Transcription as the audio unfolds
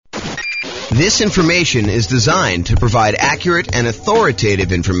This information is designed to provide accurate and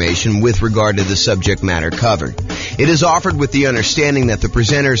authoritative information with regard to the subject matter covered. It is offered with the understanding that the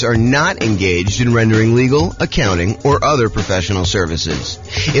presenters are not engaged in rendering legal, accounting, or other professional services.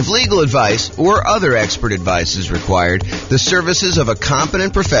 If legal advice or other expert advice is required, the services of a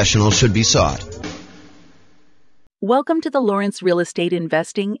competent professional should be sought. Welcome to the Lawrence Real Estate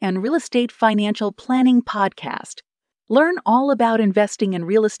Investing and Real Estate Financial Planning Podcast. Learn all about investing in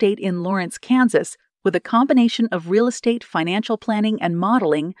real estate in Lawrence, Kansas, with a combination of real estate financial planning and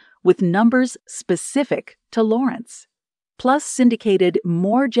modeling with numbers specific to Lawrence. Plus syndicated,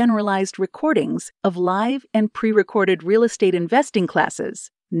 more generalized recordings of live and pre-recorded real estate investing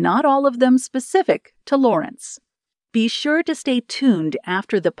classes, not all of them specific to Lawrence. Be sure to stay tuned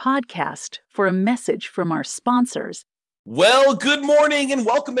after the podcast for a message from our sponsors. Well, good morning and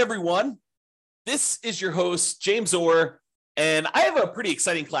welcome, everyone. This is your host, James Orr, and I have a pretty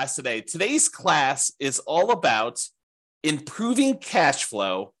exciting class today. Today's class is all about improving cash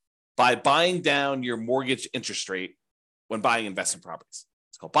flow by buying down your mortgage interest rate when buying investment properties.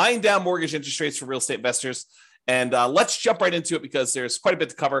 It's called Buying Down Mortgage Interest Rates for Real Estate Investors. And let's jump right into it because there's quite a bit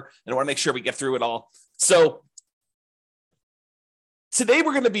to cover, and I want to make sure we get through it all. So today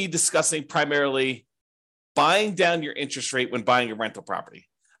we're going to be discussing primarily buying down your interest rate when buying a rental property.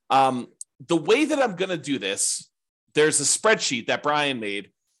 The way that I'm going to do this, there's a spreadsheet that Brian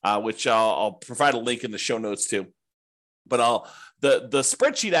made, which I'll provide a link in the show notes to. But the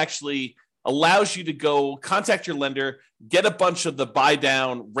spreadsheet actually allows you to go contact your lender, get a bunch of the buy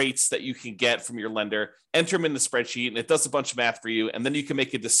down rates that you can get from your lender, enter them in the spreadsheet, and it does a bunch of math for you. And then you can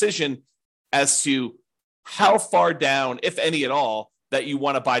make a decision as to how far down, if any at all, that you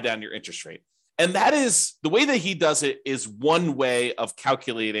want to buy down your interest rate. And that is the way that he does it is one way of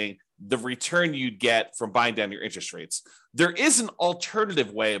calculating the return you'd get from buying down your interest rates. There is an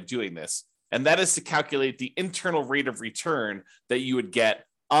alternative way of doing this, and that is to calculate the internal rate of return that you would get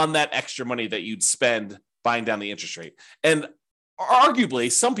on that extra money that you'd spend buying down the interest rate. And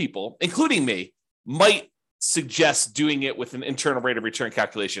arguably, some people, including me, might suggest doing it with an internal rate of return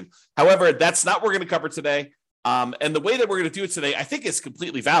calculation. However, that's not what we're going to cover today. And the way that we're going to do it today, I think is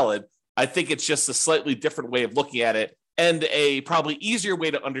completely valid. I think it's just a slightly different way of looking at it and a probably easier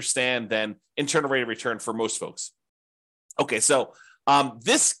way to understand than internal rate of return for most folks. Okay, so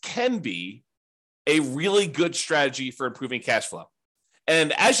this can be a really good strategy for improving cash flow.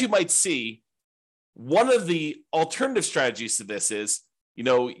 And as you might see, one of the alternative strategies to this is,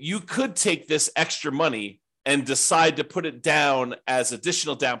 you could take this extra money and decide to put it down as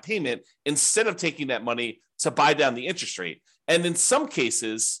additional down payment instead of taking that money to buy down the interest rate. And in some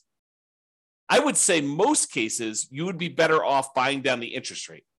cases, I would say most cases, you would be better off buying down the interest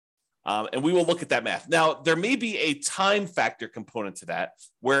rate. And we will look at that math. Now, there may be a time factor component to that,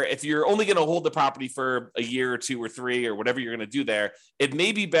 where if you're only going to hold the property for a year or two or three or whatever you're going to do there, it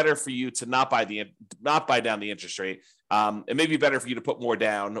may be better for you to not buy down the interest rate. It may be better for you to put more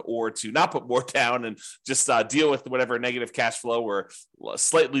down or to not put more down and just deal with whatever negative cash flow or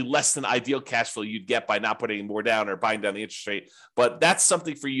slightly less than ideal cash flow you'd get by not putting more down or buying down the interest rate. But that's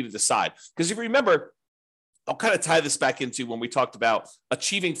something for you to decide. Because if you remember, I'll kind of tie this back into when we talked about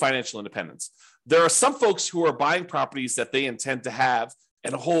achieving financial independence. There are some folks who are buying properties that they intend to have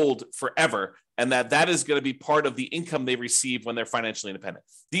and hold forever, and that is going to be part of the income they receive when they're financially independent.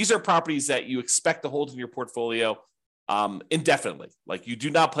 These are properties that you expect to hold in your portfolio indefinitely. Like you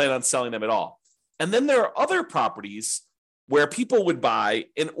do not plan on selling them at all. And then there are other properties where people would buy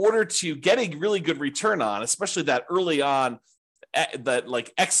in order to get a really good return on, especially that early on, that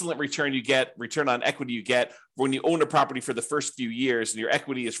like excellent return on equity you get when you own a property for the first few years and your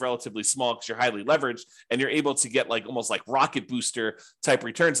equity is relatively small because you're highly leveraged and you're able to get like almost like rocket booster type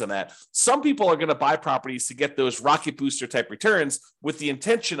returns on that. Some people are going to buy properties to get those rocket booster type returns with the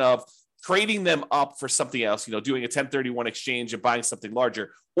intention of trading them up for something else, doing a 1031 exchange and buying something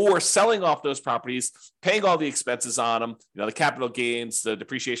larger, or selling off those properties, paying all the expenses on them, the capital gains, the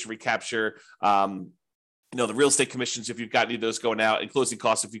depreciation recapture, the real estate commissions, if you've got any of those going out, and closing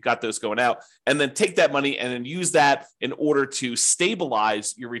costs, if you've got those going out, and then take that money and then use that in order to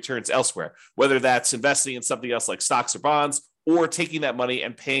stabilize your returns elsewhere, whether that's investing in something else like stocks or bonds, or taking that money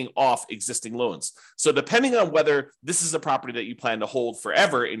and paying off existing loans. So depending on whether this is a property that you plan to hold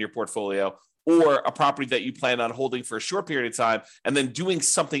forever in your portfolio, or a property that you plan on holding for a short period of time and then doing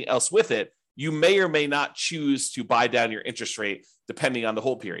something else with it, you may or may not choose to buy down your interest rate depending on the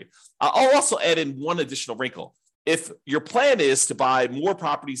hold period. I'll also add in one additional wrinkle. If your plan is to buy more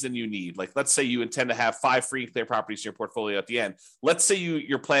properties than you need, like let's say you intend to have 5 free and clear properties in your portfolio at the end. Let's say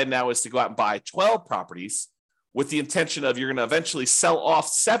your plan now is to go out and buy 12 properties with the intention of you're going to eventually sell off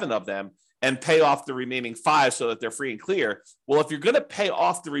 7 of them and pay off the remaining 5 so that they're free and clear. Well, if you're going to pay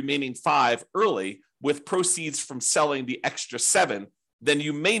off the remaining 5 early with proceeds from selling the extra 7, then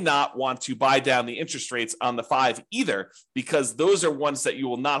you may not want to buy down the interest rates on the 5 either, because those are ones that you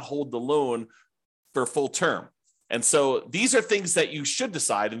will not hold the loan for full term. And so these are things that you should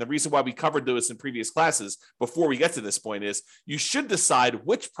decide. And the reason why we covered those in previous classes before we get to this point is you should decide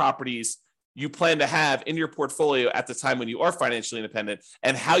which properties you plan to have in your portfolio at the time when you are financially independent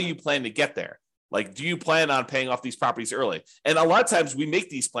and how you plan to get there. Like, do you plan on paying off these properties early? And a lot of times we make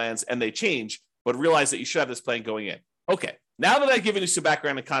these plans and they change, but realize that you should have this plan going in. Okay, now that I've given you some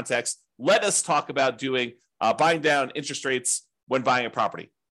background and context, let us talk about doing buying down interest rates when buying a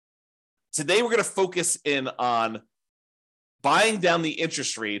property. Today, we're going to focus in on buying down the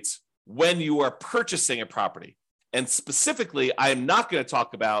interest rates when you are purchasing a property. And specifically, I am not going to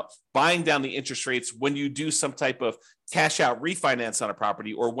talk about buying down the interest rates when you do some type of cash out refinance on a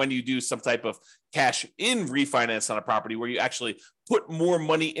property, or when you do some type of cash in refinance on a property where you actually put more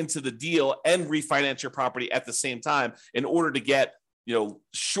money into the deal and refinance your property at the same time in order to get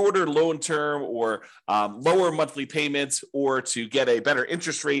shorter loan term or lower monthly payments, or to get a better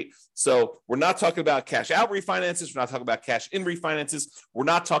interest rate. So we're not talking about cash out refinances. We're not talking about cash in refinances. We're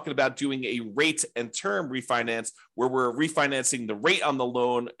not talking about doing a rate and term refinance where we're refinancing the rate on the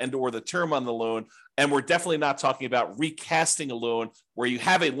loan and or the term on the loan. And we're definitely not talking about recasting a loan where you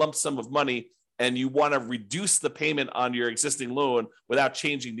have a lump sum of money and you want to reduce the payment on your existing loan without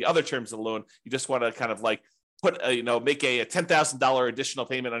changing the other terms of the loan. You just want to kind of like make a $10,000 additional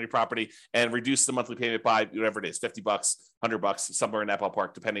payment on your property and reduce the monthly payment by whatever it is, $50, $100, somewhere in that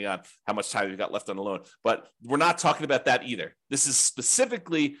ballpark, depending on how much time you've got left on the loan. But we're not talking about that either. This is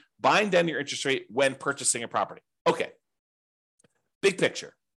specifically buying down your interest rate when purchasing a property. Okay. Big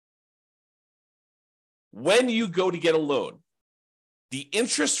picture. When you go to get a loan, the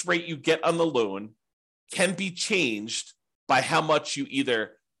interest rate you get on the loan can be changed by how much you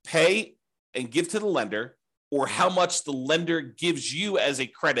either pay and give to the lender, or how much the lender gives you as a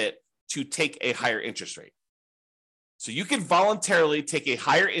credit to take a higher interest rate. So you can voluntarily take a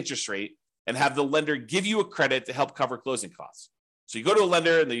higher interest rate and have the lender give you a credit to help cover closing costs. So you go to a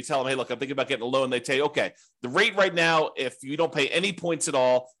lender and then you tell them, hey, look, I'm thinking about getting a loan. They tell you, okay, the rate right now, if you don't pay any points at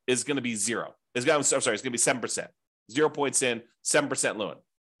all, is going to be 0. It's going to be 7%. 0 points in, 7% loan.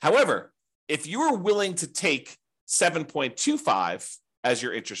 However, if you are willing to take 7.25 as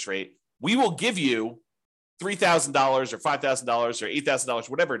your interest rate, we will give you $3,000 or $5,000 or $8,000,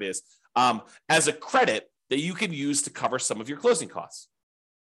 whatever it is, as a credit that you can use to cover some of your closing costs.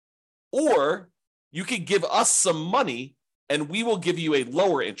 Or you can give us some money and we will give you a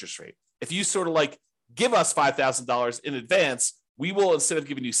lower interest rate. If you sort of like give us $5,000 in advance, we will, instead of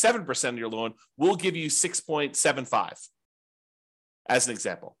giving you 7% of your loan, we'll give you 6.75 as an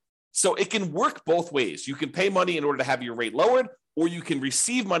example. So it can work both ways. You can pay money in order to have your rate lowered, or you can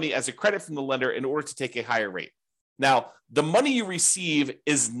receive money as a credit from the lender in order to take a higher rate. Now, the money you receive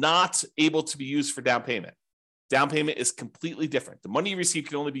is not able to be used for down payment. Down payment is completely different. The money you receive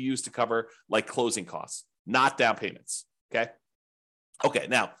can only be used to cover like closing costs, not down payments. Okay.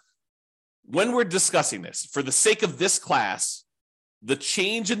 Now, when we're discussing this, for the sake of this class, the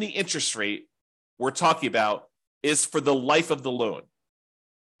change in the interest rate we're talking about is for the life of the loan.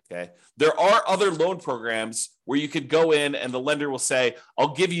 Okay. There are other loan programs where you could go in and the lender will say,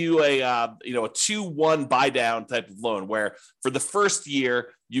 I'll give you a 2-1 buy down type of loan where for the first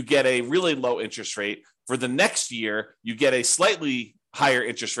year you get a really low interest rate. For the next year, you get a slightly higher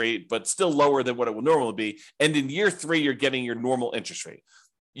interest rate, but still lower than what it would normally be. And in year 3, you're getting your normal interest rate.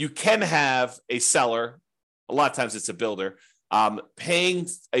 You can have a seller, a lot of times it's a builder, paying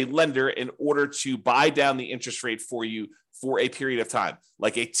a lender in order to buy down the interest rate for you for a period of time,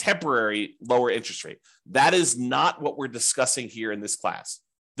 like a temporary lower interest rate. That is not what we're discussing here in this class.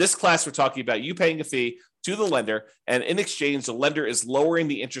 This class, we're talking about you paying a fee to the lender, and in exchange, the lender is lowering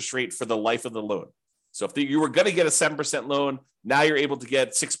the interest rate for the life of the loan. So if you were going to get a 7% loan, now you're able to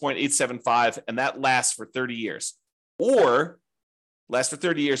get 6.875, and that lasts for 30 years. Or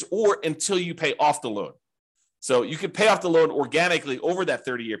until you pay off the loan. So you can pay off the loan organically over that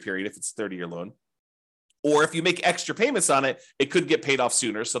 30-year period if it's a 30-year loan. Or if you make extra payments on it, it could get paid off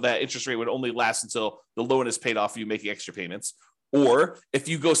sooner. So that interest rate would only last until the loan is paid off, you making extra payments. Or if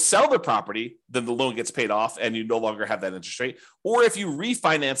you go sell the property, then the loan gets paid off and you no longer have that interest rate. Or if you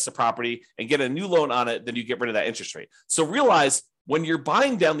refinance the property and get a new loan on it, then you get rid of that interest rate. So realize when you're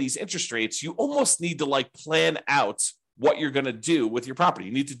buying down these interest rates, you almost need to like plan out what you're going to do with your property.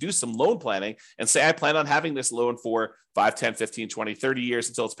 You need to do some loan planning and say, I plan on having this loan for 5, 10, 15, 20, 30 years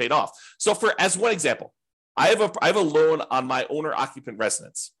until it's paid off. So as one example, I have a loan on my owner occupant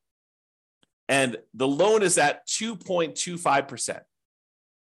residence. And the loan is at 2.25%.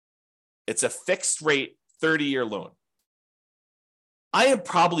 It's a fixed rate 30-year loan. I am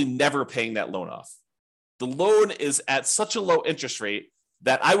probably never paying that loan off. The loan is at such a low interest rate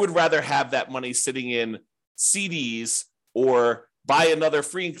that I would rather have that money sitting in CDs or buy another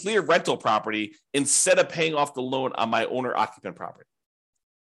free and clear rental property instead of paying off the loan on my owner-occupant property.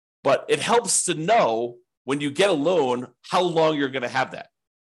 But it helps to know when you get a loan how long you're going to have that.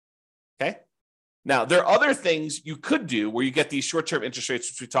 Okay? Now, there are other things you could do where you get these short-term interest rates,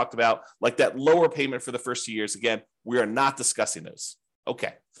 which we talked about, like that lower payment for the first 2 years. Again, we are not discussing those.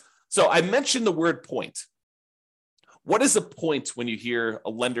 Okay. So I mentioned the word point. What is a point when you hear a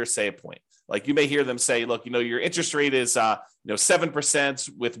lender say a point? Like you may hear them say, look, your interest rate is 7%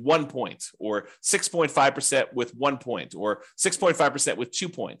 with 1 point, or 6.5% with 1 point, or 6.5% with 2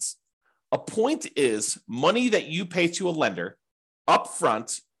 points. A point is money that you pay to a lender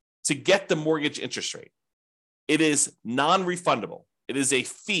upfront to get the mortgage interest rate. It is non-refundable. It is a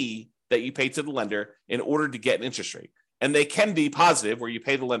fee that you pay to the lender in order to get an interest rate. And they can be positive where you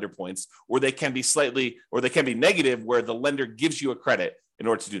pay the lender points, or they can be negative where the lender gives you a credit in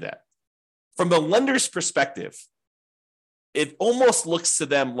order to do that. From the lender's perspective, it almost looks to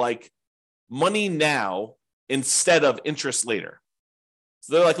them like money now instead of interest later.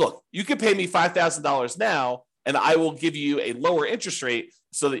 So they're like, look, you can pay me $5,000 now, and I will give you a lower interest rate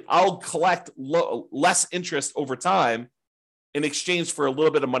so that I'll collect less interest over time in exchange for a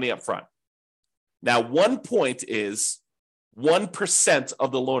little bit of money up front. Now, 1 point is 1%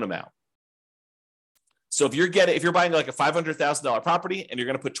 of the loan amount. So if you're buying like a $500,000 property and you're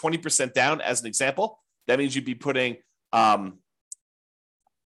going to put 20% down as an example, that means you'd be putting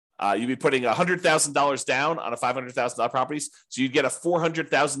 $100,000 down on a $500,000 property. So you'd get a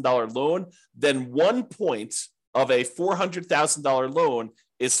 $400,000 loan. Then 1 point of a $400,000 loan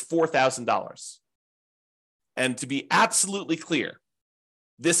is $4,000. And to be absolutely clear,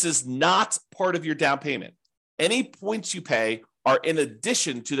 this is not part of your down payment. Any points you pay are in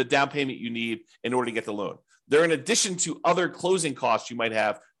addition to the down payment you need in order to get the loan. They're in addition to other closing costs you might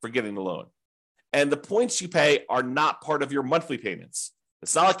have for getting the loan. And the points you pay are not part of your monthly payments.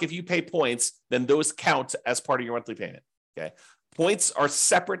 It's not like if you pay points, then those count as part of your monthly payment. Okay. Points are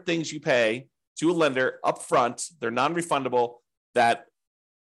separate things you pay to a lender upfront. They're non-refundable that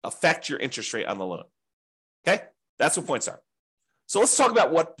affect your interest rate on the loan. Okay. That's what points are. So let's talk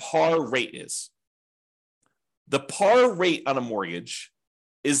about what par rate is. The par rate on a mortgage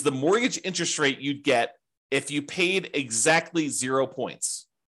is the mortgage interest rate you'd get if you paid exactly 0 points.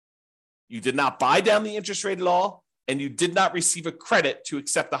 You did not buy down the interest rate at all, and you did not receive a credit to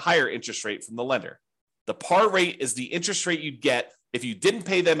accept the higher interest rate from the lender. The par rate is the interest rate you'd get if you didn't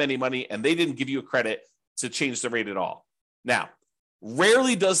pay them any money and they didn't give you a credit to change the rate at all. Now,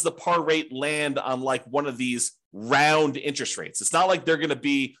 rarely does the par rate land on like one of these round interest rates. It's not like they're going to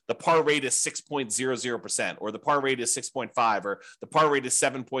be the par rate is 6.00% or the par rate is 6.5 or the par rate is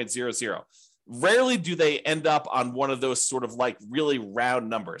 7.00. Rarely do they end up on one of those sort of like really round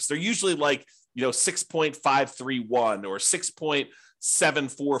numbers. They're usually like, 6.531 or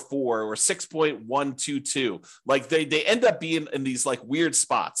 6.744 or 6.122. Like they end up being in these like weird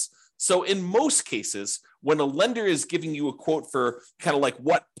spots. So in most cases, when a lender is giving you a quote for kind of like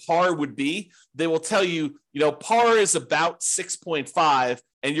what par would be, they will tell you, par is about 6.5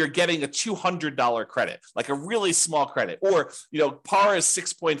 and you're getting a $200 credit, like a really small credit. Or, par is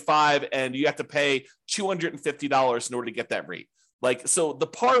 6.5 and you have to pay $250 in order to get that rate. Like, so the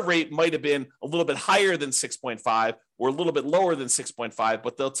par rate might have been a little bit higher than 6.5 or a little bit lower than 6.5,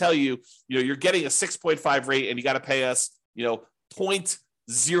 but they'll tell you, you're getting a 6.5 rate and you got to pay us,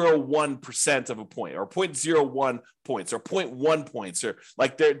 0.01% of a point or 0.01 points or 0.1 points, or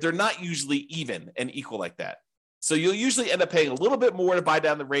like they're not usually even and equal like that. So you'll usually end up paying a little bit more to buy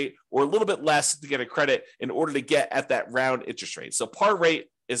down the rate or a little bit less to get a credit in order to get at that round interest rate. So par rate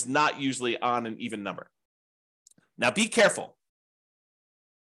is not usually on an even number. Now be careful.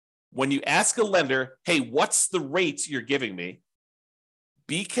 When you ask a lender, hey, what's the rate you're giving me?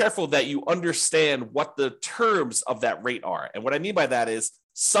 Be careful that you understand what the terms of that rate are. And what I mean by that is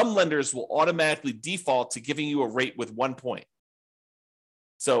some lenders will automatically default to giving you a rate with 1 point.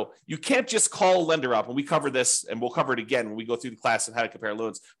 So you can't just call a lender up, and we cover this, and we'll cover it again when we go through the class on how to compare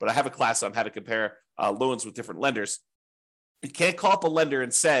loans, but I have a class on how to compare loans with different lenders. You can't call up a lender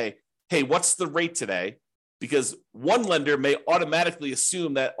and say, hey, what's the rate today? Because one lender may automatically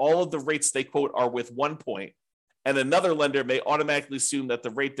assume that all of the rates they quote are with 1 point, and another lender may automatically assume that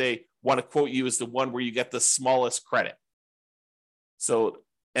the rate they want to quote you is the one where you get the smallest credit. So,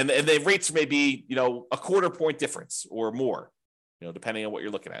 and the rates may be, a 0.25 point difference or more. depending on what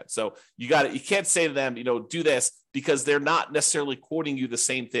you're looking at. So you can't say to them, do this, because they're not necessarily quoting you the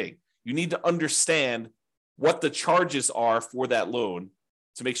same thing. You need to understand what the charges are for that loan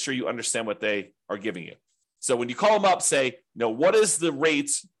to make sure you understand what they are giving you. So when you call them up, say, what is the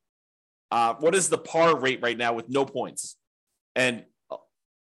rate? What is the par rate right now with no points? And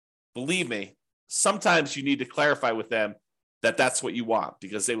believe me, sometimes you need to clarify with them that that's what you want,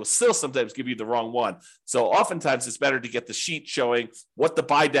 because they will still sometimes give you the wrong one. So oftentimes it's better to get the sheet showing what the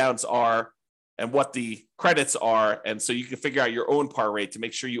buy downs are and what the credits are. And so you can figure out your own par rate to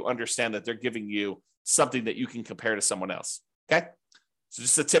make sure you understand that they're giving you something that you can compare to someone else. Okay. So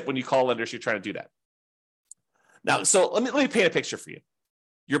just a tip when you call lenders, you're trying to do that. Now, so let me paint a picture for you.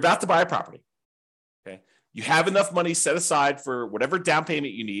 You're about to buy a property. Okay. You have enough money set aside for whatever down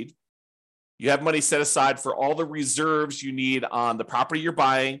payment you need. You have money set aside for all the reserves you need on the property you're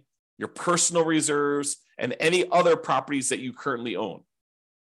buying, your personal reserves, and any other properties that you currently own.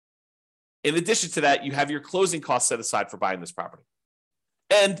 In addition to that, you have your closing costs set aside for buying this property.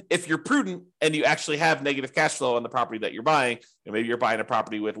 And if you're prudent and you actually have negative cash flow on the property that you're buying, and maybe you're buying a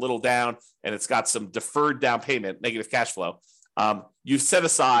property with little down and it's got some deferred down payment, negative cash flow, you've set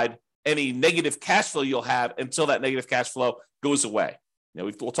aside any negative cash flow you'll have until that negative cash flow goes away.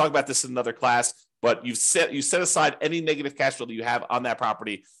 We'll talk about this in another class, but you set aside any negative cash flow that you have on that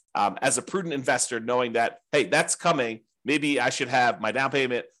property as a prudent investor, knowing that, hey, that's coming. Maybe I should have my down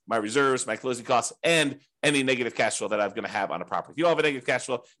payment, my reserves, my closing costs, and any negative cash flow that I'm going to have on a property. If you don't have a negative cash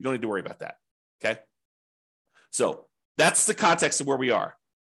flow, you don't need to worry about that. Okay. So that's the context of where we are.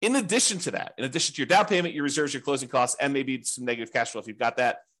 In addition to that, in addition to your down payment, your reserves, your closing costs, and maybe some negative cash flow, if you've got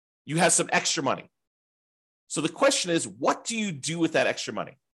that, you have some extra money. So the question is, what do you do with that extra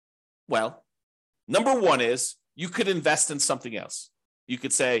money? Well, number one is you could invest in something else. You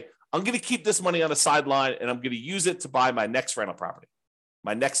could say, I'm going to keep this money on the sideline and I'm going to use it to buy my next rental property,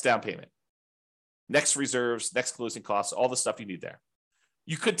 my next down payment, next reserves, next closing costs, all the stuff you need there.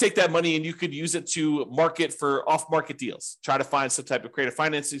 You could take that money and you could use it to market for off-market deals. Try to find some type of creative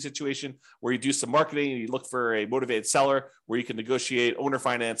financing situation where you do some marketing and you look for a motivated seller where you can negotiate owner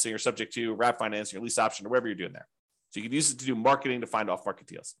financing or subject to wrap financing or lease option or whatever you're doing there. So you can use it to do marketing to find off-market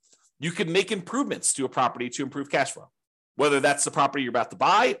deals. You can make improvements to a property to improve cash flow, whether that's the property you're about to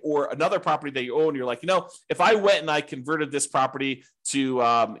buy or another property that you own. You're like, if I went and I converted this property to,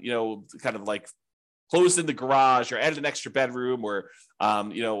 kind of like closed in the garage or added an extra bedroom or,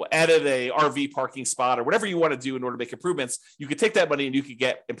 added a RV parking spot or whatever you want to do in order to make improvements, you could take that money and you could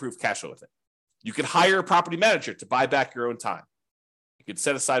get improved cash flow with it. You could hire a property manager to buy back your own time. You could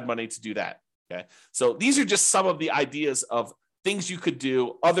set aside money to do that. Okay. So these are just some of the ideas of things you could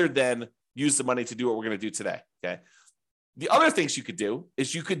do other than use the money to do what we're going to do today. Okay. The other things you could do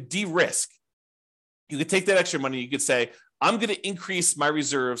is you could de-risk. You could take that extra money. You could say, I'm going to increase my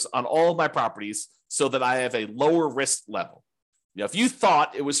reserves on all of my properties so that I have a lower risk level. If you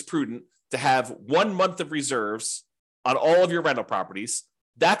thought it was prudent to have 1 month of reserves on all of your rental properties,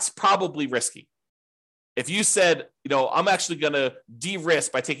 that's probably risky. If you said, I'm actually going to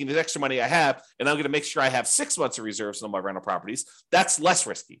de-risk by taking the extra money I have, and I'm going to make sure I have 6 months of reserves on my rental properties, that's less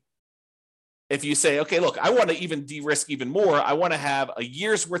risky. If you say, okay, look, I want to even de-risk even more. I want to have a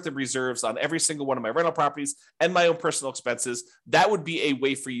year's worth of reserves on every single one of my rental properties and my own personal expenses. That would be a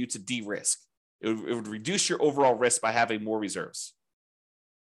way for you to de-risk. It would reduce your overall risk by having more reserves.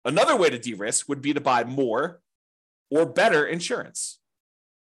 Another way to de-risk would be to buy more or better insurance.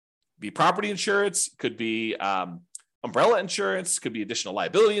 Be property insurance, could be umbrella insurance, could be additional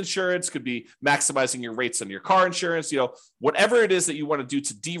liability insurance, could be maximizing your rates on your car insurance. Whatever it is that you want to do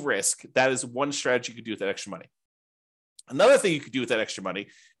to de-risk, that is one strategy you could do with that extra money. Another thing you could do with that extra money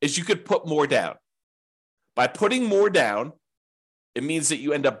is you could put more down. By putting more down, it means that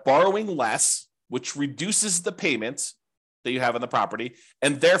you end up borrowing less, which reduces the payment that you have on the property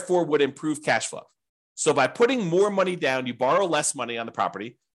and therefore would improve cash flow. So by putting more money down, you borrow less money on the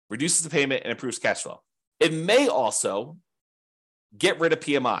property, reduces the payment and improves cash flow. It may also get rid of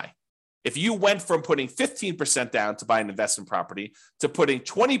PMI. If you went from putting 15% down to buy an investment property to putting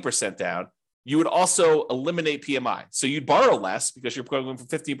 20% down, you would also eliminate PMI. So you'd borrow less because you're going from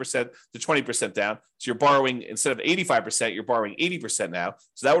 15% to 20% down. So you're borrowing, instead of 85%, you're borrowing 80% now.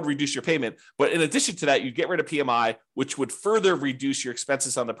 So that would reduce your payment. But in addition to that, you get rid of PMI, which would further reduce your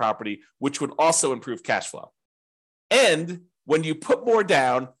expenses on the property, which would also improve cash flow. And when you put more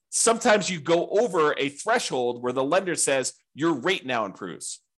down, sometimes you go over a threshold where the lender says your rate now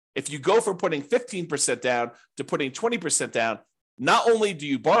improves. If you go from putting 15% down to putting 20% down, not only do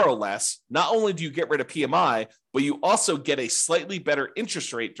you borrow less, not only do you get rid of PMI, but you also get a slightly better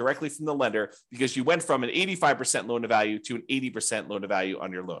interest rate directly from the lender because you went from an 85% loan to value to an 80% loan to value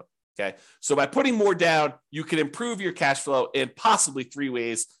on your loan. Okay. So by putting more down, you can improve your cash flow in possibly 3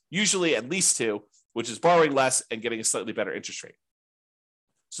 ways, usually at least 2, which is borrowing less and getting a slightly better interest rate.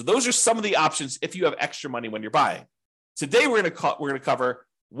 So those are some of the options if you have extra money when you're buying. Today, we're going to cover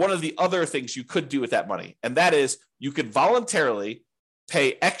one of the other things you could do with that money, and that is you could voluntarily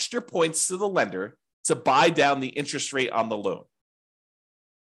pay extra points to the lender to buy down the interest rate on the loan.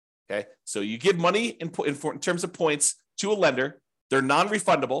 Okay, so you give money in terms of points to a lender. They're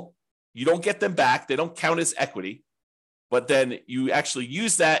non-refundable. You don't get them back. They don't count as equity, but then you actually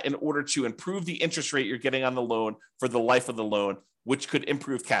use that in order to improve the interest rate you're getting on the loan for the life of the loan, which could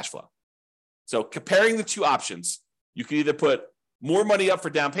improve cash flow. So comparing the two options, you can either put more money up for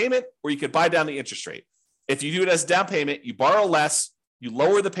down payment, or you could buy down the interest rate. If you do it as down payment, you borrow less, you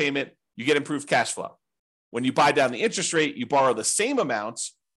lower the payment, you get improved cash flow. When you buy down the interest rate, you borrow the same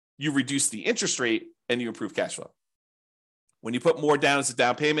amounts, you reduce the interest rate, and you improve cash flow. When you put more down as a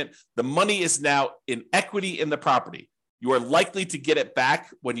down payment, the money is now in equity in the property. You are likely to get it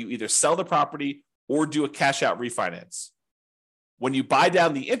back when you either sell the property or do a cash out refinance. When you buy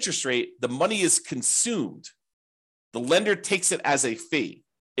down the interest rate, the money is consumed. The lender takes it as a fee.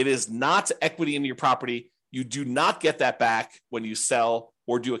 It is not equity in your property. You do not get that back when you sell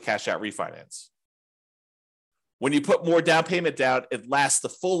or do a cash out refinance. When you put more down payment down, it lasts the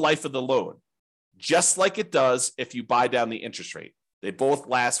full life of the loan, just like it does if you buy down the interest rate. They both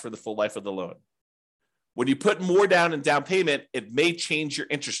last for the full life of the loan. When you put more down in down payment, it may change your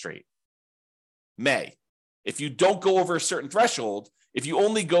interest rate. May. If you don't go over a certain threshold, if you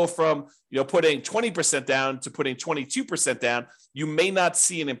only go from putting 20% down to putting 22% down, you may not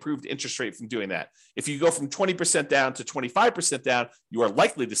see an improved interest rate from doing that. If you go from 20% down to 25% down, you are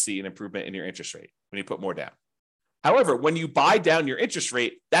likely to see an improvement in your interest rate when you put more down. However, when you buy down your interest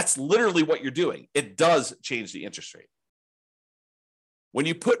rate, that's literally what you're doing. It does change the interest rate. When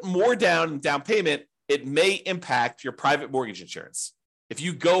you put more down in down payment, it may impact your private mortgage insurance. If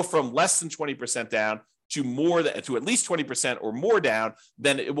you go from less than 20% down to at least 20% or more down,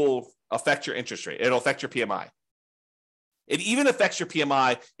 then it will affect your interest rate. It'll affect your PMI. It even affects your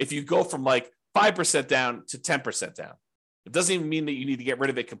PMI if you go from like 5% down to 10% down. It doesn't even mean that you need to get rid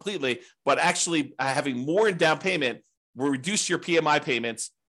of it completely, but actually having more in down payment will reduce your PMI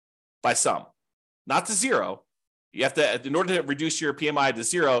payments by some, not to zero. You have to, in order to reduce your PMI to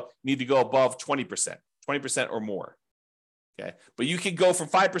zero, you need to go above 20% or more. Okay. But you can go from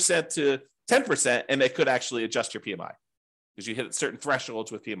 5% to 10%, and it could actually adjust your PMI because you hit certain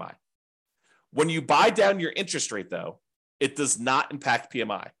thresholds with PMI. When you buy down your interest rate, though, it does not impact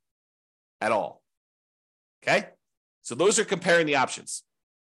PMI at all. Okay? So those are comparing the options.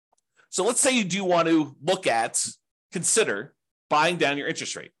 So let's say you do want to consider buying down your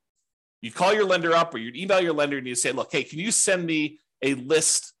interest rate. You call your lender up or you email your lender and you say, look, hey, can you send me a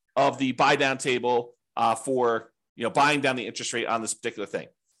list of the buy down table for buying down the interest rate on this particular thing?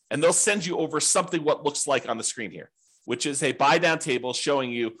 And they'll send you over something what looks like on the screen here, which is a buy down table showing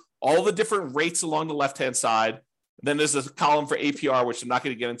you all the different rates along the left-hand side. Then there's a column for APR, which I'm not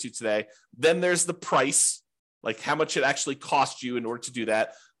going to get into today. Then there's the price, like how much it actually cost you in order to do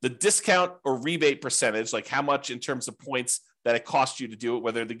that. The discount or rebate percentage, like how much in terms of points that it costs you to do it,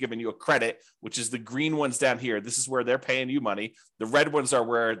 whether they're giving you a credit, which is the green ones down here. This is where they're paying you money. The red ones are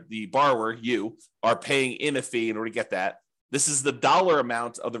where the borrower, you, are paying in a fee in order to get that. This is the dollar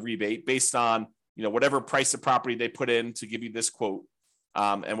amount of the rebate based on whatever price of property they put in to give you this quote,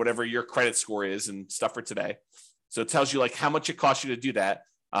 and whatever your credit score is and stuff for today. So it tells you like how much it costs you to do that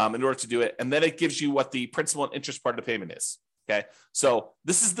in order to do it. And then it gives you what the principal and interest part of the payment is. Okay. So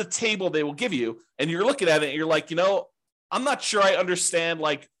this is the table they will give you. And you're looking at it and you're like, I'm not sure I understand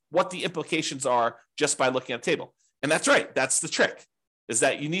like what the implications are just by looking at the table. And that's right. That's the trick, is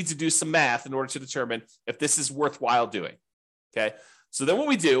that you need to do some math in order to determine if this is worthwhile doing. Okay. So then what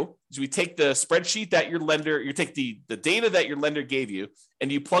we do is we take the spreadsheet that you take the data that your lender gave you,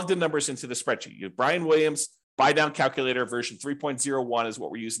 and you plug the numbers into the spreadsheet. You have Brian Williams buy down calculator version 3.01 is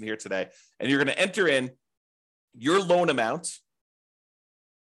what we're using here today. And you're going to enter in your loan amount,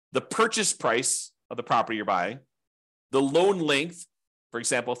 the purchase price of the property you're buying, the loan length, for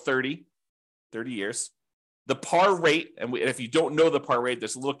example, 30 years, the par rate. And if you don't know the par rate,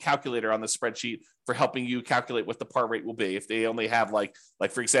 there's a little calculator on the spreadsheet for helping you calculate what the par rate will be. If they only have like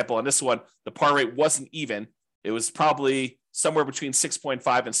for example, on this one, the par rate wasn't even. It was probably somewhere between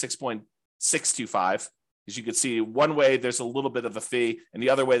 6.5 and 6.625. As you can see, one way there's a little bit of a fee, and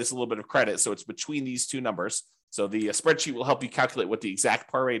the other way there's a little bit of credit. So it's between these two numbers. So the spreadsheet will help you calculate what the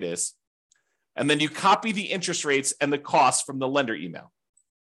exact par rate is. And then you copy the interest rates and the costs from the lender email.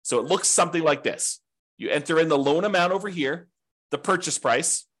 So it looks something like this. You enter in the loan amount over here, the purchase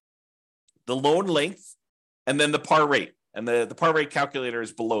price, the loan length, and then the par rate. And the par rate calculator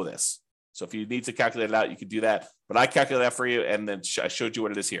is below this. So if you need to calculate it out, you can do that. But I calculate that for you, and then I showed you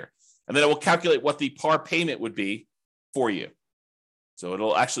what it is here. And then it will calculate what the par payment would be for you. So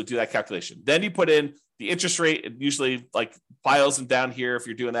it'll actually do that calculation. Then you put in the interest rate. It usually like files them down here if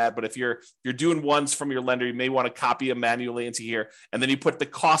you're doing that. But if you're doing ones from your lender, you may want to copy them manually into here. And then you put the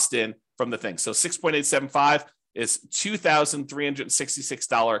cost in from the thing. So 6.875 is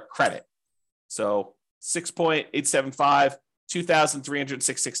 $2,366 credit. So 6.875,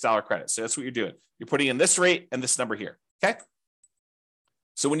 $2,366 credit. So that's what you're doing. You're putting in this rate and this number here. Okay.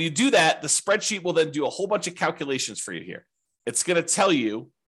 So when you do that, the spreadsheet will then do a whole bunch of calculations for you here. It's going to tell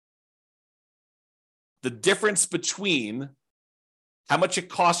you the difference between how much it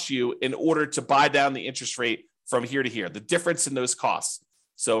costs you in order to buy down the interest rate from here to here, the difference in those costs.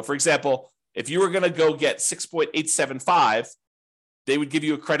 So for example, if you were going to go get 6.875, they would give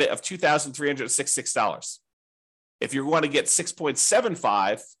you a credit of $2,366. If you want to get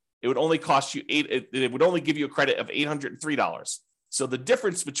 6.75, it would only cost you it would only give you a credit of $803. So the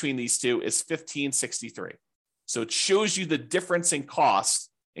difference between these two is $1,563. So it shows you the difference in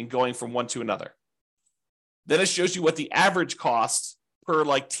cost in going from one to another. Then it shows you what the average cost per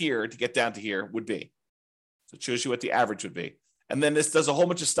like tier to get down to here would be. So it shows you what the average would be. And then this does a whole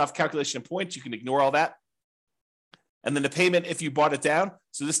bunch of stuff, calculation points. You can ignore all that. And then the payment if you bought it down.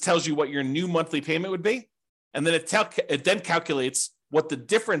 So this tells you what your new monthly payment would be. And then it then calculates what the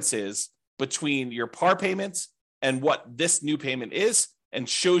difference is between your par payments and what this new payment is, and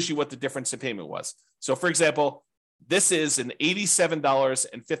shows you what the difference in payment was. So for example, this is an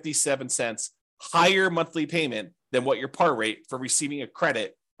 $87.57 higher monthly payment than what your par rate for receiving a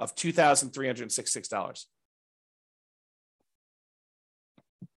credit of $2,366.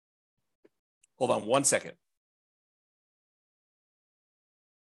 Hold on one second.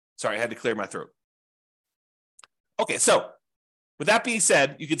 Sorry, I had to clear my throat. Okay, so with that being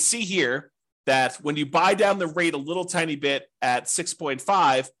said, you can see here that when you buy down the rate a little tiny bit at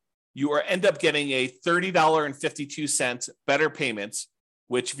 6.5, you end up getting a $30.52 better payment,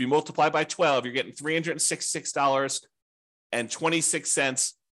 which if you multiply by 12, you're getting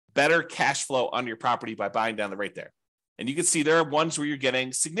 $366.26 better cash flow on your property by buying down the rate there. And you can see there are ones where you're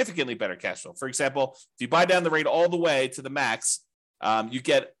getting significantly better cash flow. For example, if you buy down the rate all the way to the max, you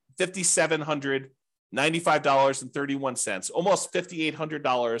get $5,795.31, almost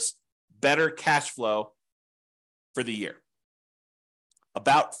 $5,800 better cash flow for the year.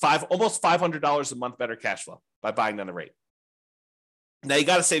 About almost $500 a month better cash flow by buying down the rate. Now you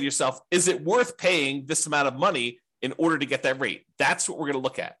got to say to yourself, is it worth paying this amount of money in order to get that rate? That's what we're going to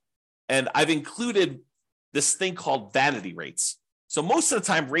look at. And I've included this thing called vanity rates. So most of the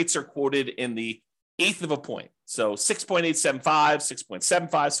time rates are quoted in the eighth of a point. So 6.875, 6.75,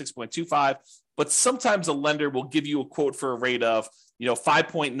 6.25. But sometimes a lender will give you a quote for a rate of,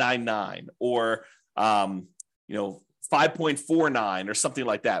 5.99 or, 5.49 or something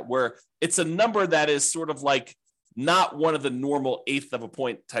like that, where it's a number that is sort of like not one of the normal eighth of a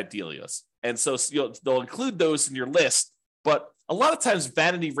point type deals. And so they'll include those in your list, but a lot of times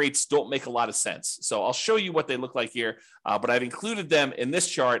vanity rates don't make a lot of sense. So I'll show you what they look like here, but I've included them in this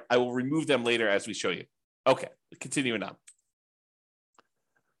chart. I will remove them later as we show you. Okay, continuing on.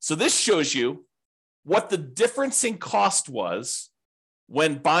 So this shows you what the difference in cost was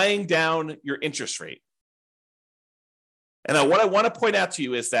when buying down your interest rate. And what I want to point out to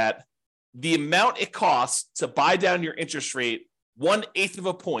you is that the amount it costs to buy down your interest rate 1/8 of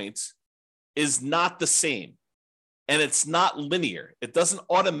a point is not the same. And it's not linear. It doesn't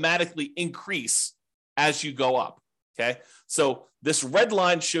automatically increase as you go up. Okay. So this red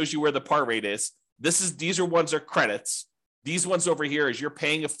line shows you where the par rate is. These ones are credits. These ones over here is you're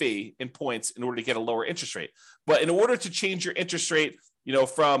paying a fee in points in order to get a lower interest rate. But in order to change your interest rate,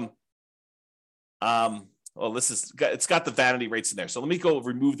 from it's got the vanity rates in there. So let me go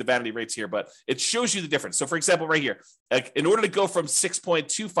remove the vanity rates here, but it shows you the difference. So for example, right here, in order to go from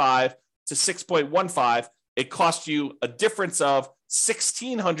 6.25 to 6.15, it cost you a difference of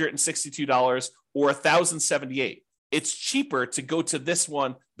 $1,662 or $1,078. It's cheaper to go to this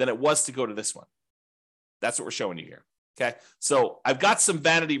one than it was to go to this one. That's what we're showing you here. Okay. So I've got some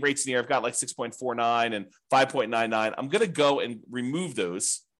vanity rates in here. I've got like 6.49 and 5.99. I'm going to go and remove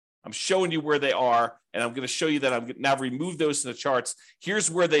those. I'm showing you where they are, and I'm going to show you that I'm now remove those in the charts.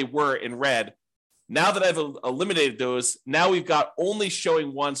 Here's where they were in red. Now that I've eliminated those, now we've got only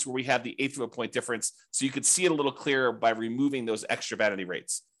showing ones where we have the eighth of a point difference. So you could see it a little clearer by removing those extra vanity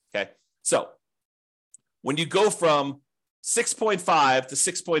rates. Okay. So when you go from 6.5 to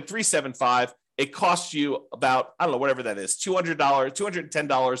 6.375, it costs you about, I don't know, whatever that is, $200,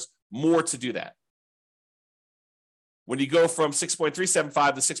 $210 more to do that. When you go from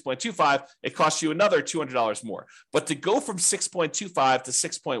 6.375 to 6.25, it costs you another $200 more. But to go from 6.25 to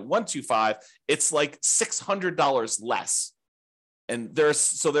 6.125, it's like $600 less. And there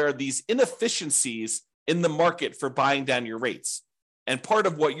are these inefficiencies in the market for buying down your rates. And part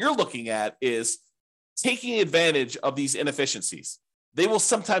of what you're looking at is taking advantage of these inefficiencies. They will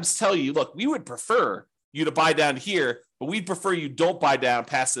sometimes tell you, look, we would prefer you to buy down here, but we'd prefer you don't buy down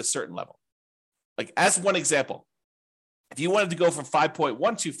past this certain level. Like as one example, if you wanted to go from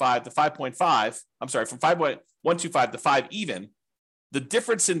 5.125 to 5.5, I'm sorry, from 5.125 to 5 even, the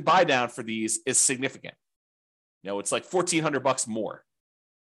difference in buy down for these is significant. You know, it's like $1,400 more.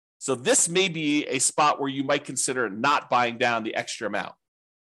 So this may be a spot where you might consider not buying down the extra amount.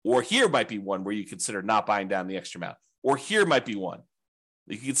 Or here might be one where you consider not buying down the extra amount. Or here might be one.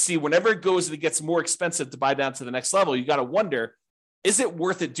 You can see whenever it goes and it gets more expensive to buy down to the next level, you got to wonder, is it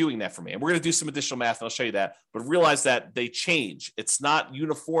worth it doing that for me? And we're going to do some additional math and I'll show you that, but realize that they change. It's not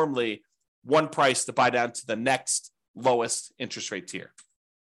uniformly one price to buy down to the next lowest interest rate tier.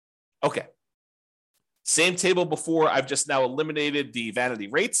 Okay. Same table before. I've just now eliminated the vanity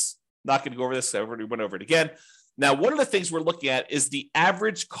rates. Not going to go over this. I already went over it again. Now, one of the things we're looking at is the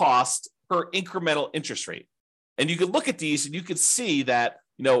average cost per incremental interest rate. And you can look at these and you can see that,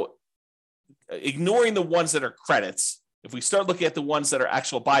 you know, ignoring the ones that are credits, if we start looking at the ones that are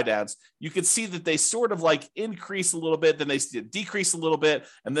actual buy downs, you can see that they sort of like increase a little bit, then they decrease a little bit,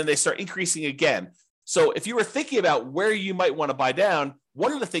 and then they start increasing again. So if you were thinking about where you might want to buy down,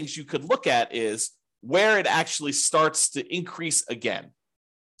 one of the things you could look at is where it actually starts to increase again.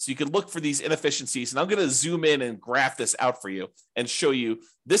 So you can look for these inefficiencies, and I'm going to zoom in and graph this out for you and show you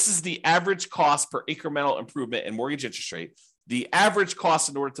this is the average cost per incremental improvement in mortgage interest rate, the average cost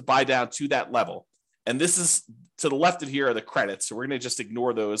in order to buy down to that level. And this is to the left of here are the credits. So we're going to just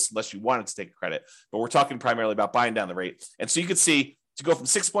ignore those unless you wanted to take a credit, but we're talking primarily about buying down the rate. And so you can see to go from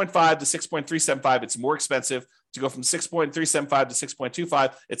 6.5 to 6.375, it's more expensive. To go from 6.375 to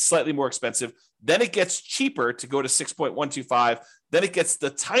 6.25, it's slightly more expensive. Then it gets cheaper to go to 6.125. Then it gets the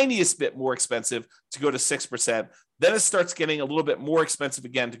tiniest bit more expensive to go to 6%. Then it starts getting a little bit more expensive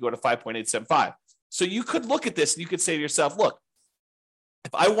again to go to 5.875. So you could look at this and you could say to yourself, look,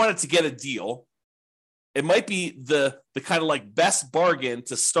 if I wanted to get a deal, it might be the kind of like best bargain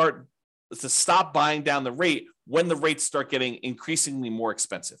to stop buying down the rate when the rates start getting increasingly more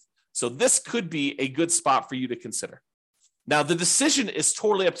expensive. So this could be a good spot for you to consider. Now, the decision is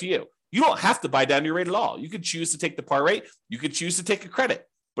totally up to you. You don't have to buy down your rate at all. You could choose to take the par rate. You could choose to take a credit.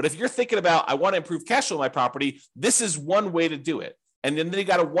 But if you're thinking about, I want to improve cash flow in my property, this is one way to do it. And then you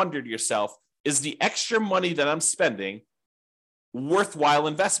got to wonder to yourself, is the extra money that I'm spending worthwhile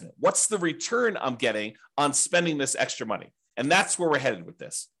investment? What's the return I'm getting on spending this extra money? And that's where we're headed with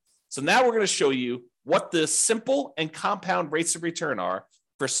this. So now we're going to show you what the simple and compound rates of return are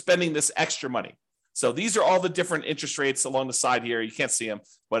for spending this extra money. So these are all the different interest rates along the side here. You can't see them,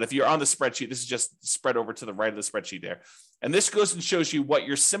 but if you're on the spreadsheet, this is just spread over to the right of the spreadsheet there. And this goes and shows you what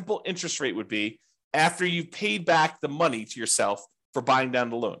your simple interest rate would be after you've paid back the money to yourself for buying down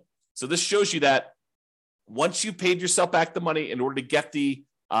the loan. So this shows you that once you paid yourself back the money in order to get the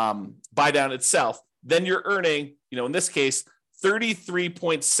buy down itself, then you're earning, in this case,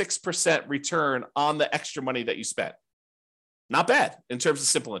 33.6% return on the extra money that you spent. Not bad in terms of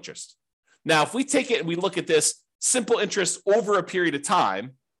simple interest. Now, if we take it and we look at this simple interest over a period of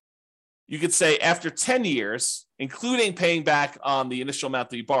time, you could say after 10 years, including paying back on the initial amount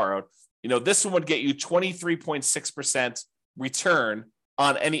that you borrowed, this one would get you 23.6% return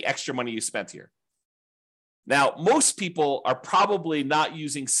on any extra money you spent here. Now, most people are probably not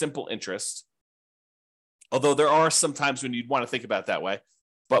using simple interest, although there are some times when you'd want to think about it that way.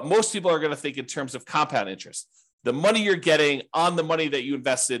 But most people are going to think in terms of compound interest. The money you're getting on the money that you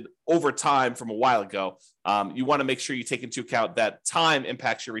invested over time from a while ago, you want to make sure you take into account that time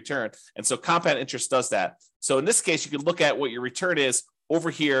impacts your return. And so compound interest does that. So in this case, you can look at what your return is over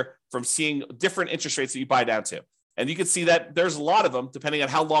here from seeing different interest rates that you buy down to. And you can see that there's a lot of them, depending on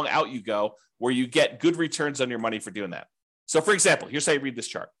how long out you go, where you get good returns on your money for doing that. So for example, here's how you read this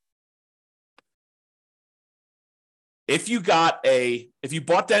chart. If you bought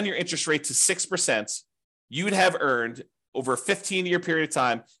down your interest rate to 6%, you'd have earned over a 15-year period of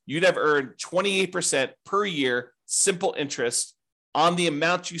time, you'd have earned 28% per year simple interest on the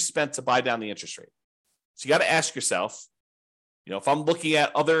amount you spent to buy down the interest rate. So you got to ask yourself, if I'm looking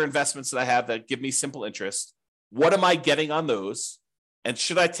at other investments that I have that give me simple interest, what am I getting on those? And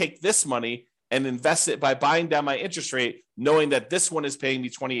should I take this money and invest it by buying down my interest rate, knowing that this one is paying me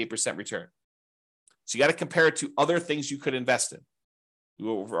 28% return? So you got to compare it to other things you could invest in. We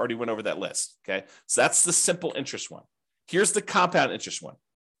already went over that list. Okay. So that's the simple interest one. Here's the compound interest one.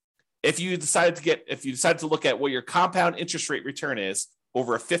 If you decide to look at what your compound interest rate return is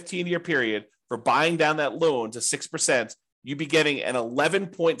over a 15-year period for buying down that loan to 6%, you'd be getting an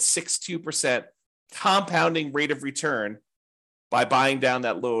 11.62% compounding rate of return by buying down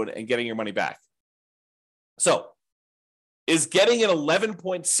that loan and getting your money back. So, is getting an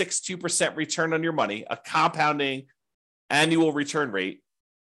 11.62% return on your money, a compounding annual return rate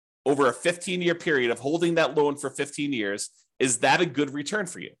over a 15-year period of holding that loan for 15 years, is that a good return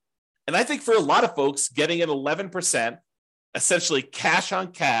for you? And I think for a lot of folks, getting an 11%, essentially cash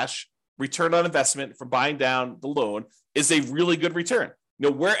on cash return on investment from buying down the loan is a really good return.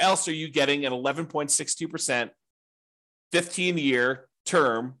 Where else are you getting an 11.62% 15-year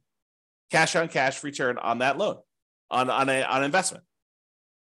term cash on cash return on that loan, on investment?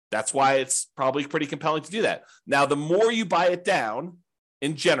 That's why it's probably pretty compelling to do that. Now, the more you buy it down,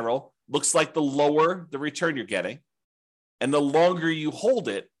 in general, looks like the lower the return you're getting. And the longer you hold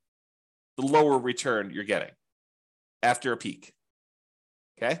it, the lower return you're getting after a peak.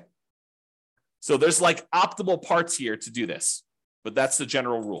 Okay? So there's like optimal parts here to do this, but that's the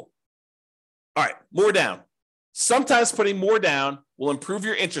general rule. All right, more down. Sometimes putting more down will improve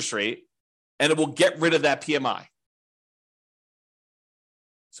your interest rate and it will get rid of that PMI.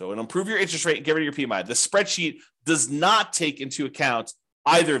 So it'll improve your interest rate and get rid of your PMI. The spreadsheet does not take into account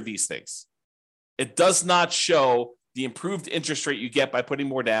either of these things. It does not show the improved interest rate you get by putting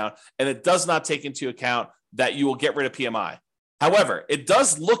more down, and it does not take into account that you will get rid of PMI. However, it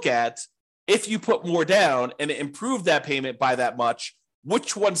does look at if you put more down and it improved that payment by that much,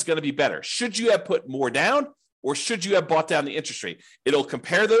 which one's going to be better? Should you have put more down or should you have bought down the interest rate? It'll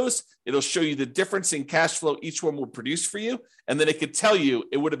compare those. It'll show you the difference in cash flow each one would produce for you. And then it could tell you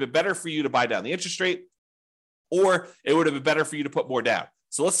it would have been better for you to buy down the interest rate or it would have been better for you to put more down.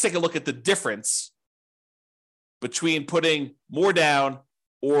 So let's take a look at the difference between putting more down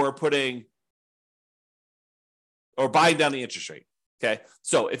or buying down the interest rate. Okay.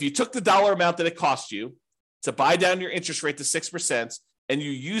 So if you took the dollar amount that it cost you to buy down your interest rate to 6% and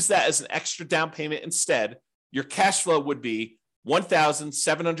you use that as an extra down payment instead, your cash flow would be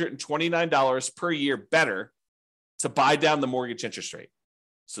 $1,729 per year better to buy down the mortgage interest rate.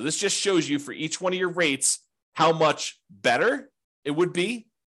 So this just shows you for each one of your rates how much better it would be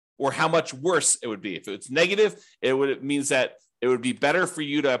or how much worse it would be. If it's negative, it means that it would be better for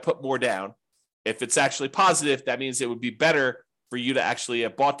you to put more down. If it's actually positive, that means it would be better for you to actually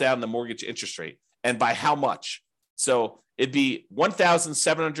have bought down the mortgage interest rate. And by how much? So it'd be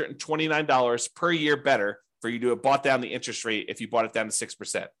 $1,729 per year better for you to have bought down the interest rate if you bought it down to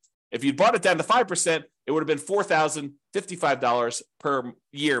 6%. If you bought it down to 5%, it would have been $4,055 per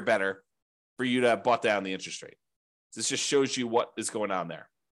year better for you to have bought down the interest rate. This just shows you what is going on there.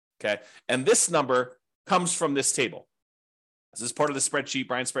 Okay. And this number comes from this table. This is part of the spreadsheet,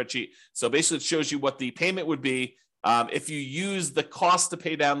 Brian's spreadsheet. So basically it shows you what the payment would be if you use the cost to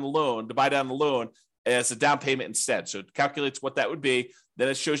pay down the loan, to buy down the loan as a down payment instead. So it calculates what that would be. Then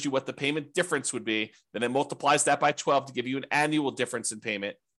it shows you what the payment difference would be. Then it multiplies that by 12 to give you an annual difference in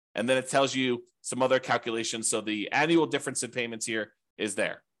payment. And then it tells you some other calculations. So the annual difference in payments here is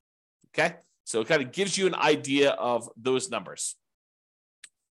there. Okay. So it kind of gives you an idea of those numbers.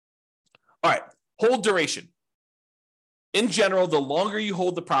 All right. Hold duration. In general, the longer you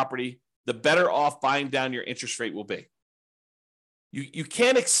hold the property, the better off buying down your interest rate will be. You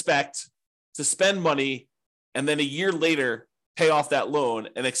can't expect to spend money and then a year later pay off that loan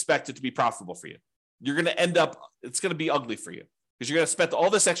and expect it to be profitable for you. You're going to end up, it's going to be ugly for you because you're going to spend all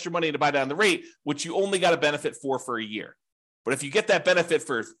this extra money to buy down the rate, which you only got a benefit for a year. But if you get that benefit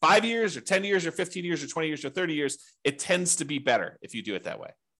for 5 years or 10 years or 15 years or 20 years or 30 years, it tends to be better if you do it that way.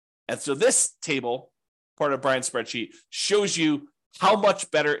 And so this table, part of Brian's spreadsheet, shows you how much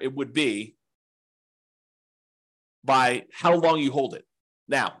better it would be by how long you hold it.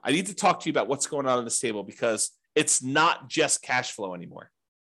 Now, I need to talk to you about what's going on in this table because it's not just cash flow anymore.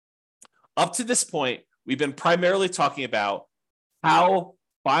 Up to this point, we've been primarily talking about how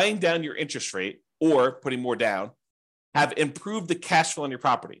buying down your interest rate or putting more down have improved the cash flow on your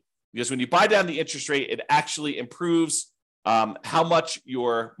property. Because when you buy down the interest rate, it actually improves how much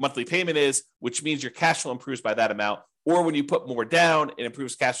your monthly payment is, which means your cash flow improves by that amount. Or when you put more down, it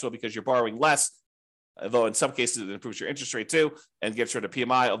improves cash flow because you're borrowing less, although in some cases it improves your interest rate too and gets rid of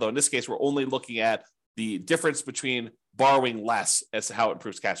PMI. Although in this case, we're only looking at the difference between borrowing less as to how it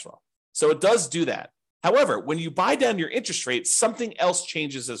improves cash flow. So it does do that. However, when you buy down your interest rate, something else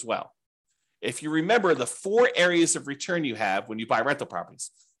changes as well. If you remember the 4 areas of return you have when you buy rental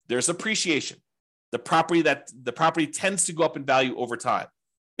properties, there's appreciation. The property tends to go up in value over time.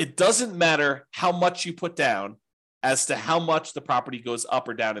 It doesn't matter how much you put down as to how much the property goes up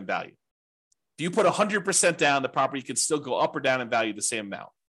or down in value. If you put 100% down, the property can still go up or down in value the same amount.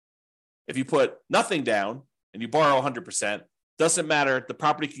 If you put nothing down and you borrow 100%, doesn't matter, the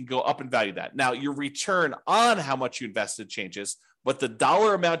property can go up in value that. Now, your return on how much you invested changes, but the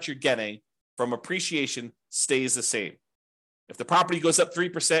dollar amount you're getting from appreciation stays the same. If the property goes up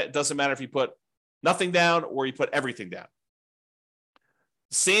 3%, it doesn't matter if you put nothing down or you put everything down.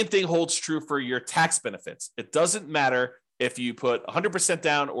 The same thing holds true for your tax benefits. It doesn't matter if you put 100%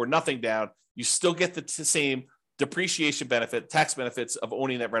 down or nothing down, you still get the same depreciation benefit, tax benefits of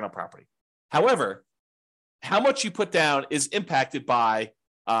owning that rental property. However, how much you put down is impacted by,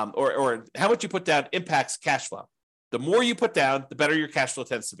 or how much you put down impacts cash flow. The more you put down, the better your cash flow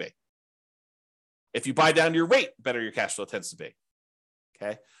tends to be. If you buy down your rate, the better your cash flow tends to be.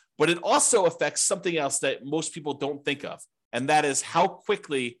 Okay. But it also affects something else that most people don't think of, and that is how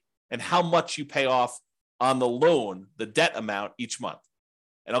quickly and how much you pay off on the loan, the debt amount each month.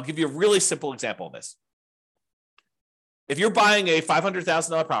 And I'll give you a really simple example of this. If you're buying a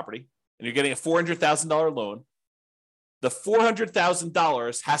 $500,000 property and you're getting a $400,000 loan, the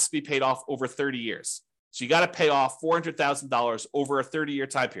 $400,000 has to be paid off over 30 years. So you got to pay off $400,000 over a 30-year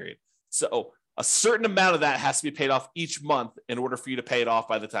time period. So a certain amount of that has to be paid off each month in order for you to pay it off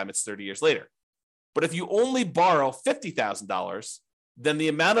by the time it's 30 years later. But if you only borrow $50,000, then the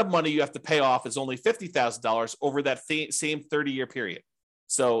amount of money you have to pay off is only $50,000 over that same 30-year period.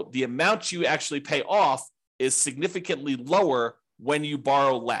 So the amount you actually pay off is significantly lower when you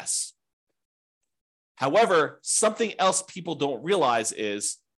borrow less. However, something else people don't realize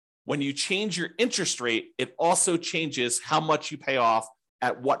is when you change your interest rate, it also changes how much you pay off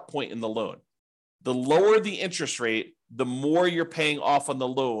at what point in the loan. The lower the interest rate, the more you're paying off on the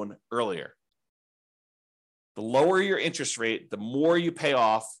loan earlier. The lower your interest rate, the more you pay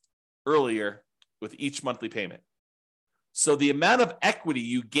off earlier with each monthly payment. So the amount of equity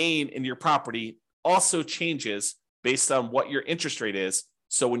you gain in your property also changes based on what your interest rate is.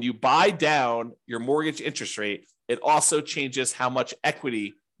 So when you buy down your mortgage interest rate, it also changes how much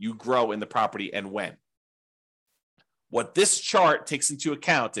equity you grow in the property and when. What this chart takes into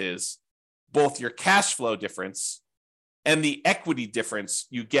account is both your cash flow difference and the equity difference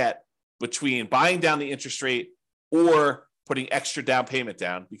you get between buying down the interest rate or putting extra down payment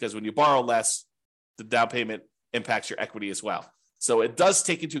down, because when you borrow less, the down payment impacts your equity as well. So it does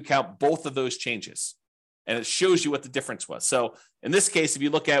take into account both of those changes, and it shows you what the difference was. So in this case, if you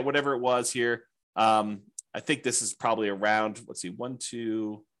look at whatever it was here, I think this is probably around, 1,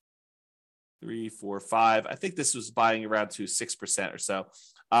 2, 3, 4, 5. I think this was buying around to 6% or so.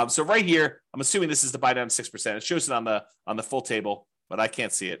 So right here, I'm assuming this is the buy down to 6%. It shows it on the full table, but I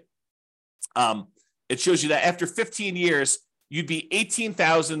can't see it. It shows you that after 15 years, you'd be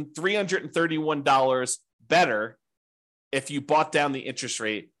 $18,331 better if you bought down the interest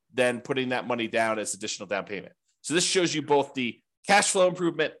rate than putting that money down as additional down payment. So this shows you both the cash flow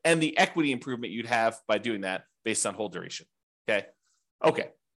improvement and the equity improvement you'd have by doing that based on hold duration. Okay.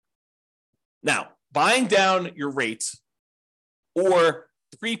 Now, buying down your rate or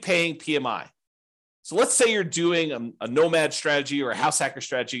prepaying PMI. So let's say you're doing a nomad strategy or a house hacker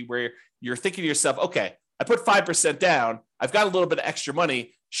strategy where you're thinking to yourself, okay, I put 5% down. I've got a little bit of extra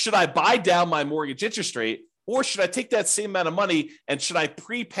money. Should I buy down my mortgage interest rate, or should I take that same amount of money and should I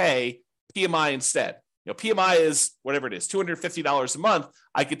prepay PMI instead? PMI is whatever it is, $250 a month.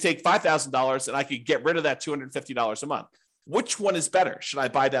 I could take $5,000 and I could get rid of that $250 a month. Which one is better? Should I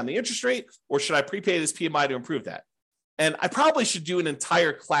buy down the interest rate or should I prepay this PMI to improve that? And I probably should do an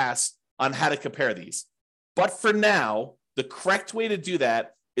entire class on how to compare these. But for now, the correct way to do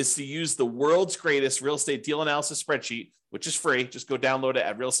that is to use the world's greatest real estate deal analysis spreadsheet, which is free. Just go download it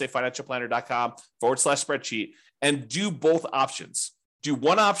at realestatefinancialplanner.com/spreadsheet and do both options. Do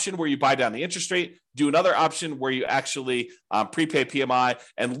one option where you buy down the interest rate, do another option where you actually prepay PMI,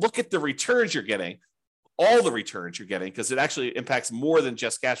 and look at the returns you're getting, all the returns you're getting, because it actually impacts more than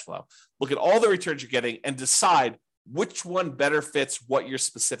just cash flow. Look at all the returns you're getting and decide which one better fits what your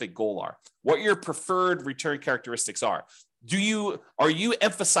specific goal are, what your preferred return characteristics are. Are you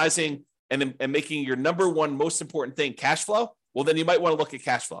emphasizing and making your number one most important thing cash flow? Well, then you might want to look at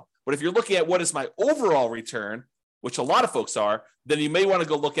cash flow. But if you're looking at what is my overall return, which a lot of folks are, then you may want to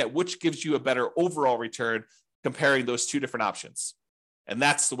go look at which gives you a better overall return, comparing those two different options. And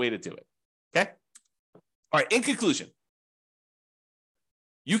that's the way to do it. Okay. All right, in conclusion,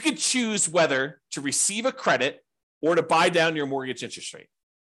 you can choose whether to receive a credit or to buy down your mortgage interest rate.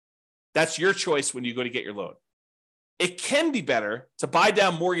 That's your choice when you go to get your loan. It can be better to buy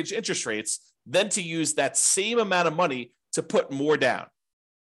down mortgage interest rates than to use that same amount of money to put more down.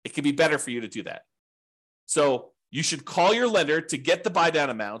 It can be better for you to do that. So you should call your lender to get the buy down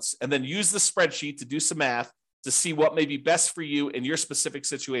amounts and then use the spreadsheet to do some math to see what may be best for you in your specific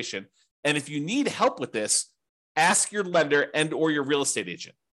situation. And if you need help with this, ask your lender and or your real estate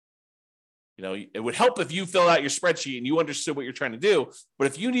agent. You know, it would help if you filled out your spreadsheet and you understood what you're trying to do. But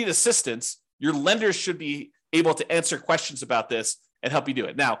if you need assistance, your lenders should be able to answer questions about this and help you do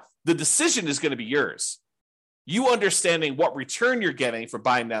it. Now, the decision is going to be yours. You understanding what return you're getting for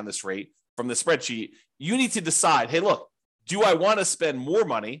buying down this rate from the spreadsheet, you need to decide, hey, look, do I want to spend more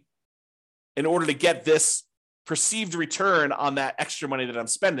money in order to get this perceived return on that extra money that I'm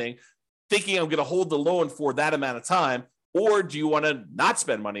spending, thinking I'm going to hold the loan for that amount of time, or do you want to not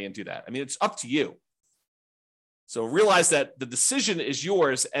spend money and do that? I mean, it's up to you. So realize that the decision is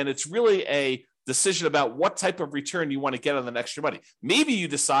yours, and it's really a decision about what type of return you want to get on that extra money. Maybe you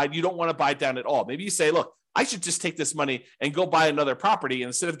decide you don't want to buy it down at all. Maybe you say, look, I should just take this money and go buy another property. And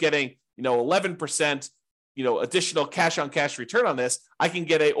instead of getting, 11%, additional cash on cash return on this, I can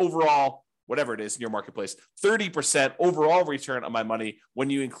get a overall, whatever it is in your marketplace, 30% overall return on my money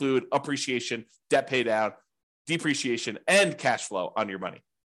when you include appreciation, debt pay down, depreciation, and cash flow on your money.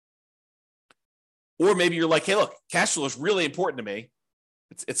 Or maybe you're like, hey, look, cash flow is really important to me.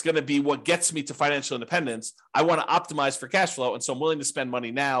 It's going to be what gets me to financial independence. I want to optimize for cash flow. And so I'm willing to spend money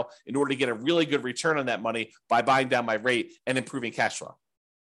now in order to get a really good return on that money by buying down my rate and improving cash flow.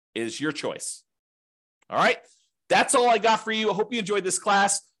 It is your choice. All right. That's all I got for you. I hope you enjoyed this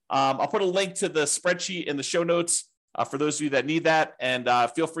class. I'll put a link to the spreadsheet in the show notes for those of you that need that. And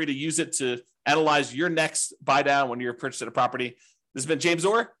feel free to use it to analyze your next buy down when you're purchasing a property. This has been James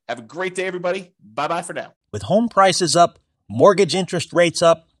Orr. Have a great day, everybody. Bye-bye for now. With home prices up, mortgage interest rates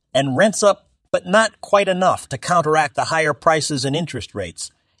up, and rents up, but not quite enough to counteract the higher prices and interest rates,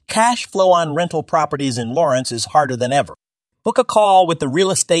 cash flow on rental properties in Lawrence is harder than ever. Book a call with the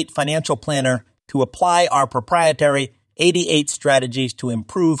Real Estate Financial Planner to apply our proprietary 88 strategies to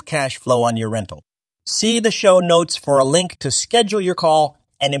improve cash flow on your rental. See the show notes for a link to schedule your call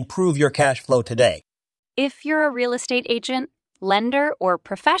and improve your cash flow today. If you're a real estate agent, lender, or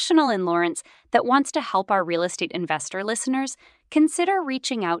professional in Lawrence that wants to help our real estate investor listeners, consider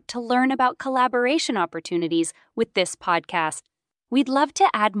reaching out to learn about collaboration opportunities with this podcast. We'd love to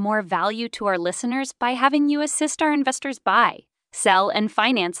add more value to our listeners by having you assist our investors buy, sell, and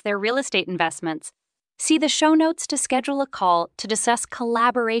finance their real estate investments. See the show notes to schedule a call to discuss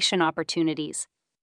collaboration opportunities.